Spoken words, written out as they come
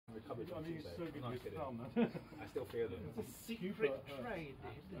I mean, it's so good with thumb. I still feel them. It's a secret trade. I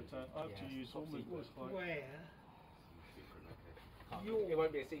have to use almost like... Where? It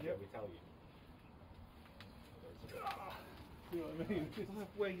won't be a secret, we tell you. You know what I mean?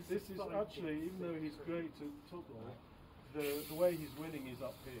 This is actually, even though he's great at top roll, the way he's winning is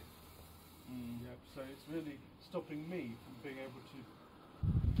up here. Yeah, so it's really stopping me from being able to.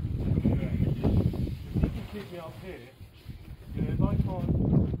 If he can keep me up here, you know, if I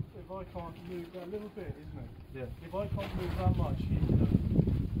can't move that little bit, isn't it? Yeah. If I can't move that much, he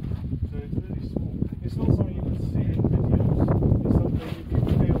doesn't. So it's really small. It's not something you can see in videos. It's something you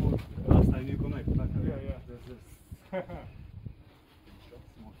can feel. Last time you connect. Yeah. There's this.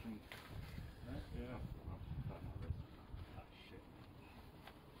 Small thing. Yeah.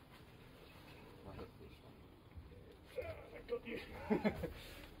 I got you.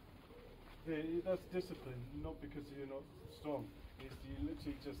 That's discipline, not because you're not strong. It's you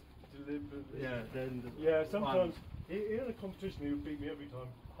literally just deliberately. Yeah. Sometimes in a competition he'll beat me every time,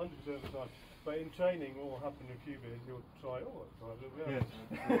 100% of the time. But in training, what will happen in Cuba is he'll try. Oh, I'll try a little bit.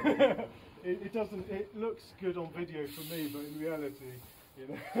 Yeah. it doesn't. It looks good on video for me, but in reality, you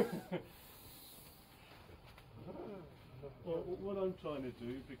know. Well, what I'm trying to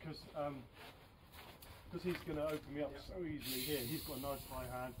do, because he's going to open me up so easily here. He's got a nice high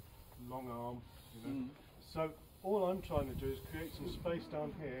hand, long arm, you know. So all I'm trying to do is create some space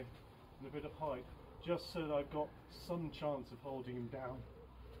down here and a bit of height, just so that I've got some chance of holding him down,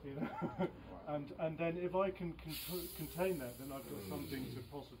 you know. and then if I can contain that, then I've got something to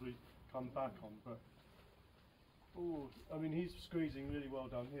possibly come back on. But I mean, he's squeezing really well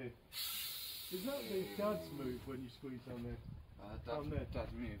down here. Is that the dad's move when you squeeze down there? Dad's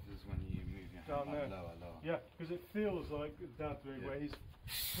move is when you move your down hand there. Lower. Yeah, because it feels like dad's move where he's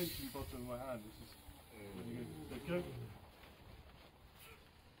pinching the bottom of my hand. This is really good.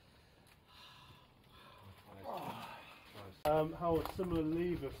 How a similar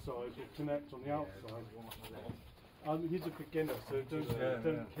lever size will connect on the outside. He's a beginner, so don't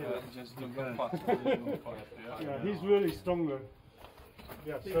kill him. Just don't go fast. Yeah, he's really strong though.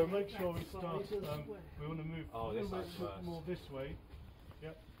 Yeah, so make sure we start, we want to move a little bit more this way.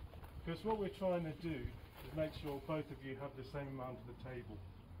 Yep. Because what we're trying to do is make sure both of you have the same amount of the table.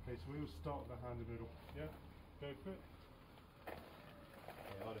 Okay, so we will start the hand in the middle. Yeah, go for it.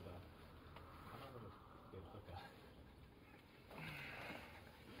 Okay, Oliver. Good, okay.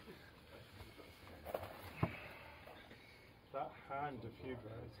 That hand of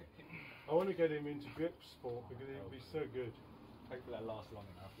Hugo's. I want to get him into grip sport because it would be so good. Hopefully that lasts long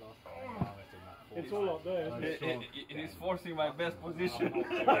enough. Last time it's all up there, isn't it? It is forcing my best position. 2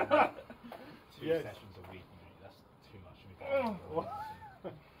 sessions a week, mate. That's too much for me.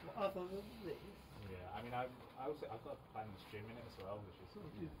 Other than this? Yeah, I mean, I've got a plan to stream in it as well, which is.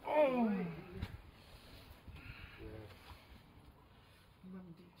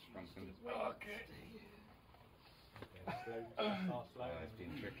 Monday, Tuesday, Okay. Start slow. It's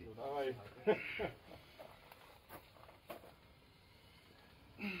been tricky.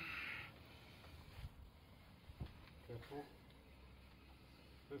 Careful.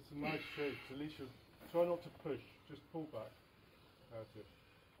 There's some nice shapes. At least you try not to push, just pull back. That's it.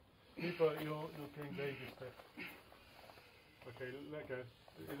 Keep you're getting dangerous there. Okay, let go.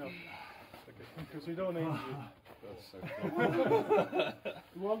 Enough. Okay, because we don't need you. That's so cool.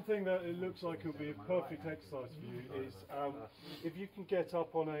 One thing that it looks like will be a perfect exercise for you is if you can get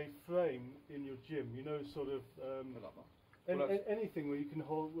up on a frame in your gym, you know, sort of anything where you can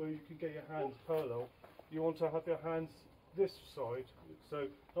hold, where you can get your hands parallel. You want to have your hands this side, so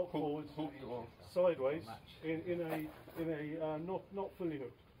not forwards, sideways, in a not fully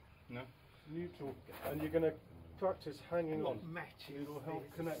hooked. No. Neutral, and you're going to practice hanging on. It will help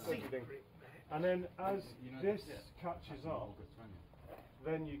connect everything. And then as this catches up,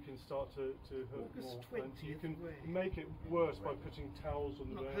 then you can start to hook more. And you can make it worse by putting towels on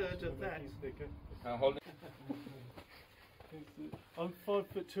the rails and making it thicker. I'm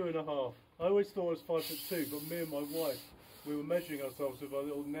 5'2.5". I always thought I was 5'2", but me and my wife, we were measuring ourselves with our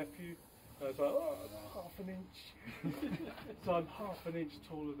little nephew. And I was like, oh, half an inch. So I'm half an inch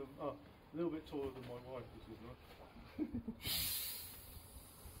taller than, a little bit taller than my wife, which is nice.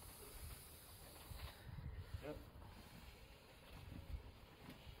 Yep.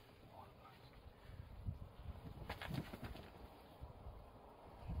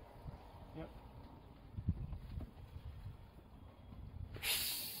 Yep.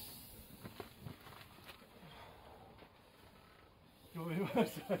 You want me to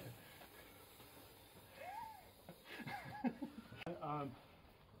say?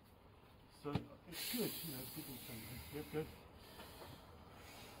 So it's good, you know, people say, yep, good.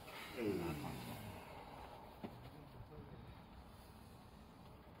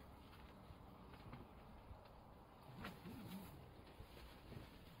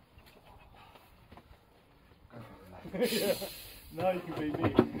 Yeah. Now you can be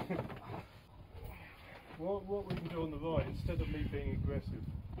me. What we can do on the right, instead of me being aggressive,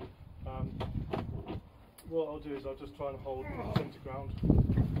 what I'll do is I'll just try and hold centre ground.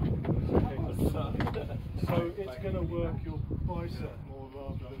 So it's going to work your bicep more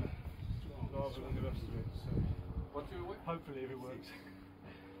rather than the rest of it. So What's your weight? hopefully if it works.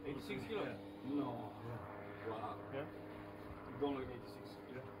 86 kilos? No. Wow. Yeah. You don't look 86.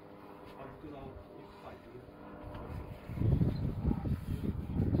 Yeah. Because I'll fight you.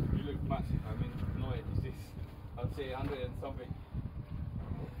 You look massive. I mean, no 86. I'd say 100 and something.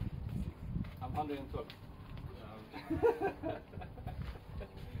 I'm 112.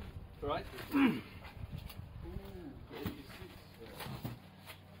 Right? Ooh, 86.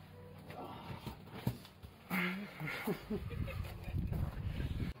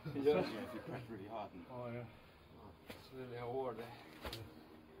 Yeah, if you press really hard. Oh yeah. It's really a war there.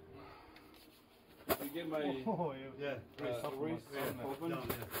 If you get my Oh yeah. wrist open, Down,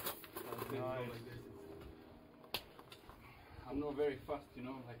 Nice. I'm not very fast, you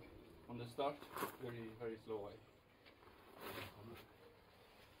know, like on the start, very, very slow way.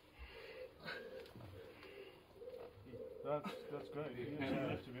 That's great. You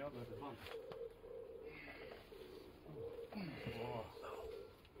lifted me up there.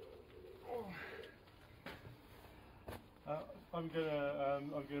 I'm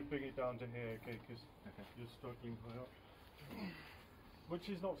gonna bring it down to here, okay? Because you're struggling high up, which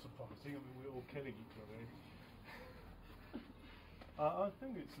is not surprising. I mean, we're all killing each other. I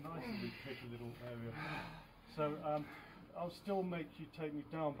think it's nice if we pick a little area. So I'll still make you take me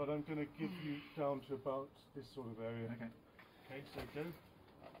down, but I'm going to give you down to about this sort of area. Okay. Okay, so go.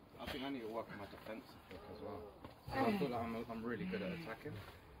 I think I need to work on my defensive look as well. I feel like I'm really good at attacking,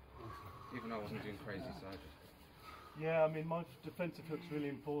 even though I wasn't doing crazy sides. Yeah, I mean, my defensive hook's really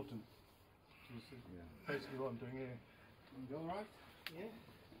important. Which is basically what I'm doing here. You alright? Yeah.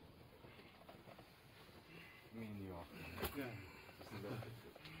 Me and you are. Yeah.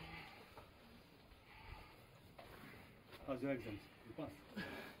 How's your exams? You pass.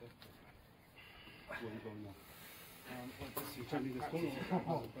 Where are you going now? You told me this morning.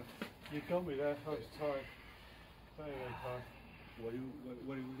 You got me there. I was tired. Very, very tired. What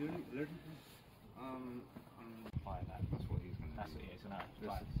are you learning? Fire that. That's what he's going to do. That's what he is, isn't it? This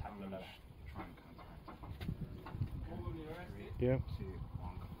Right, is- have I'm a gonna look. try and counteract. Yeah. 3, 2,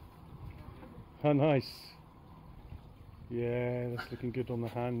 1. How nice. Yeah, that's looking good on the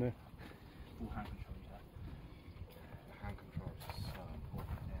hand there. Full hand control, you have. The hand control is so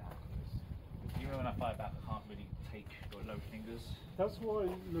important. Even when I fight back, I can't really take your low fingers. That's why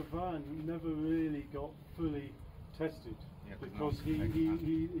Levan never really got fully tested. Yeah, Because no,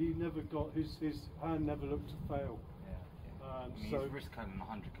 he never got, his hand never looked to fail. Yeah. I mean, So he's risk cutting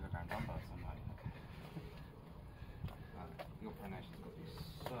 100 kilogram dumbbells. I'm like, your pronation's got to be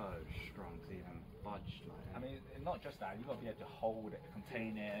so strong to even budge like that. I mean, not just that, you've got to be able to hold it,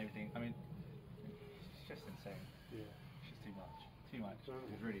 contain it, and everything. I mean, it's just insane. yeah. It's just too much. Too much.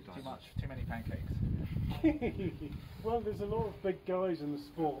 It really does. Too much. Too many pancakes. Well, there's a lot of big guys in the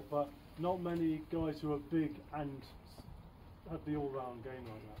sport, but not many guys who are big and have the all-round game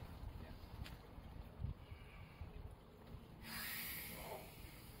like that.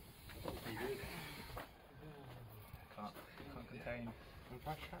 Can't contain. And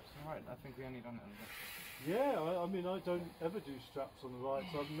back straps are right. I think we only done it a little. Yeah, I mean, I don't ever do straps on the right,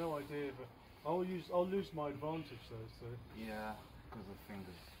 so I've no idea. But I'll lose my advantage though. So Yeah, because of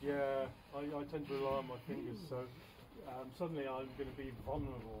fingers. yeah, I tend to rely on my fingers. So suddenly I'm going to be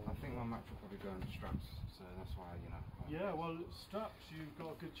vulnerable. I think my match will probably go into straps, so that's why, you know. Yeah, well, straps, you've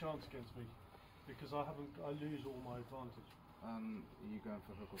got a good chance against me because I lose all my advantage. Are you going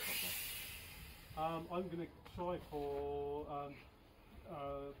for hook or top there? I'm going to try for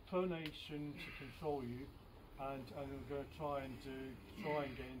pronation to control you, and I'm going to try and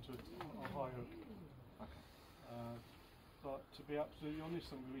get into a high hook. Okay. But to be absolutely honest,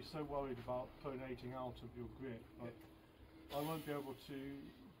 I'm going to be so worried about pronating out of your grip. But I won't be able to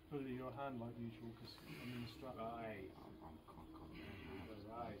bully your hand like usual because I'm in the strap. Right.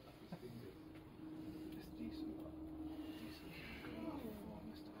 Right. It's decent. Good enough for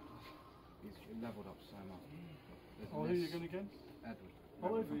Mr. Edwards. He's leveled up so much. There's Oh, who are you going against? Edward. Oh,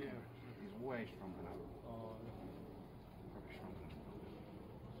 Edward Edward, from yeah. Canada. He's way stronger now. Oh, Probably stronger than me.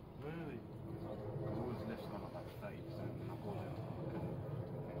 really? Because all his lifts gone up like 30%, and I've got him.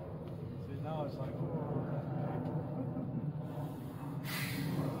 See, now it's like,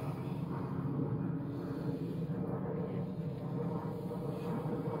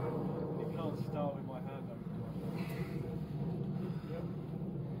 you can't start with my hand over. Yep.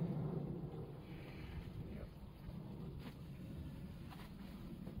 Yep.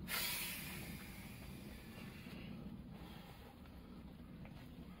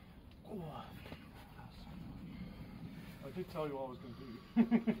 did tell you what I was going to do.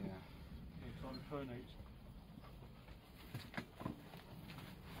 Yeah. Try and pronate.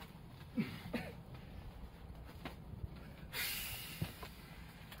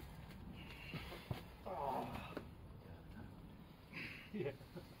 Yeah.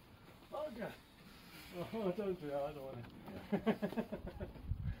 Okay. Oh, don't do that. I don't want to.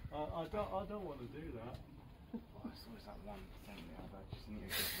 I don't want to do that. Oh, it's always that one thing there, but I just need to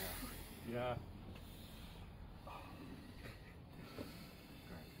get there. Yeah.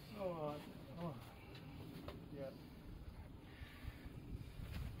 Great. All right. Oh. Yeah.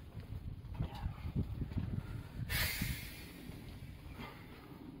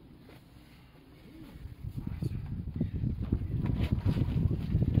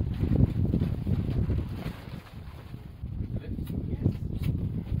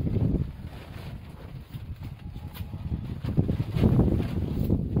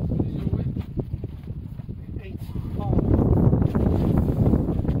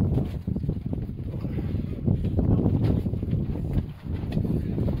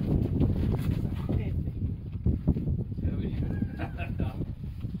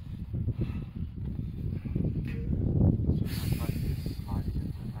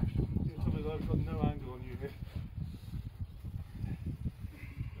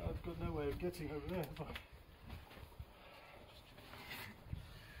 Getting over there, but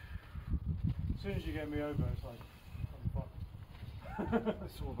as soon as you get me over, it's like I'm fine.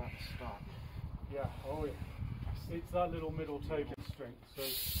 It's all about the start. Yeah, oh yeah. It's that little middle table strength. So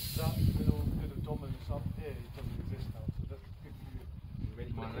that little bit of dominance up here doesn't exist now. So that's good for you.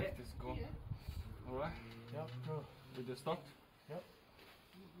 Ready My for leg it? is gone. Alright? Yep, go. With the start? Yep.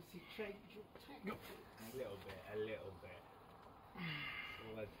 Change your tactics. A little bit. A little dance.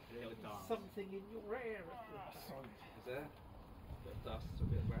 Something in your hair. Is there? A bit of dust, a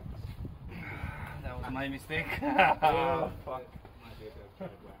bit of wax. That was my mistake. Yeah. Fuck. Might be a bit of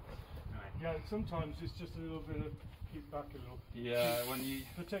wax. Right. Yeah, sometimes it's just a little bit of keep back a little. Yeah, when you...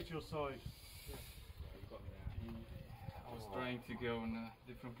 Protect your side. Yeah, you got me there. I was trying to go in a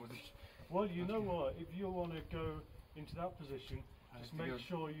different position. Well, you know what? If you want to go into that position, just have to make go-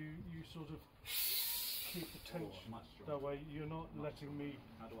 sure you sort of keep the tension. much That stronger. way you're not letting me.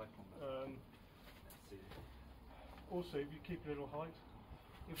 How do I combat? Let's see. Also, if you keep a little height,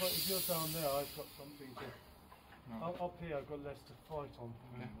 if you're down there, I've got something to. No. Up here, I've got less to fight on.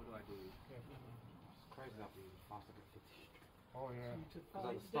 Okay. What do I do? Yeah. It's crazy how fast I get fatigued. Oh yeah. Because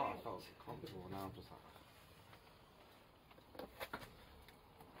at the start I felt comfortable, now I'm just like...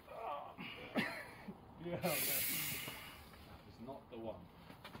 Yeah. That was not the one.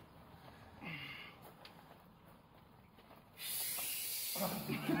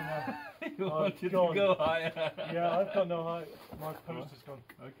 You Oh, wanted to God. go higher. Yeah, I've got no height. My post has gone.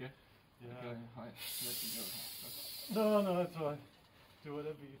 Okay. Yeah. Okay, hi. Let me go. No, that's all right. Do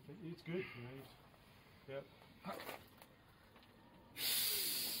whatever you think. It's good, you know. Yep.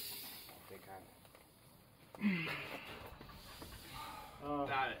 Big hand.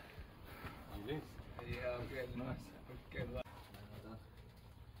 Got it. You did? Yeah, I'm getting Nice. I'm getting that.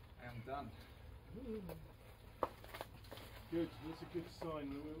 I am done. Good. That's a good sign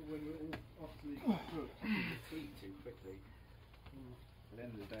when we're all utterly cooked. Feet too quickly. At the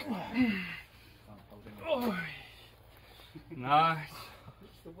end of the day, I'm holding it. Nice.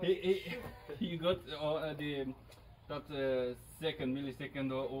 You got that second millisecond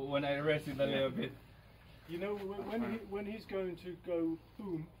or when I rested a little bit. You know, when he's going to go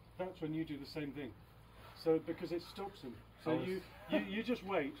boom, that's when you do the same thing. So because it stops him. So you just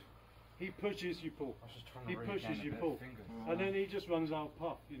wait. He pushes, you pull. I was just trying He to really pushes, gain a you bit pull, of fingers. and then he just runs out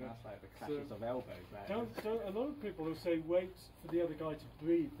puff. You know. That's like the clashes of elbows. That Don't, is. a lot of people will say wait for the other guy to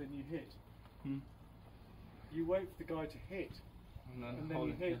breathe, then you hit. Hmm. You wait for the guy to hit, and then hold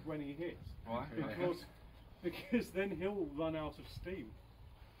you it, hit yeah. when he hits. Why? Because then he'll run out of steam.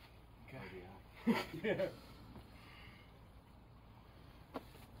 Okay. Yeah.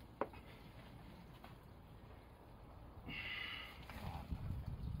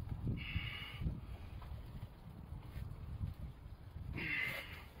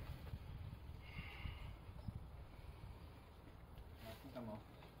 I think I'm off.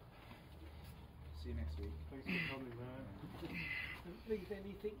 See you next week. Thanks for coming, man. Don't leave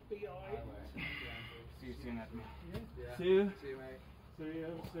anything behind. See you soon, Admin. Yeah. See you. See you, mate. So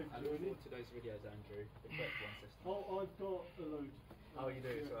yeah, have a safe I look journey. forward to those videos, Andrew. The correct one system. Oh, I've got a load. Oh, you do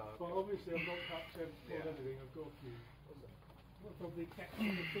as well, But okay. obviously I've not captured Yeah. everything. I've got a few. I'll probably catch the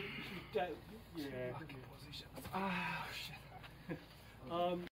things you don't. Yeah. Ah, shit.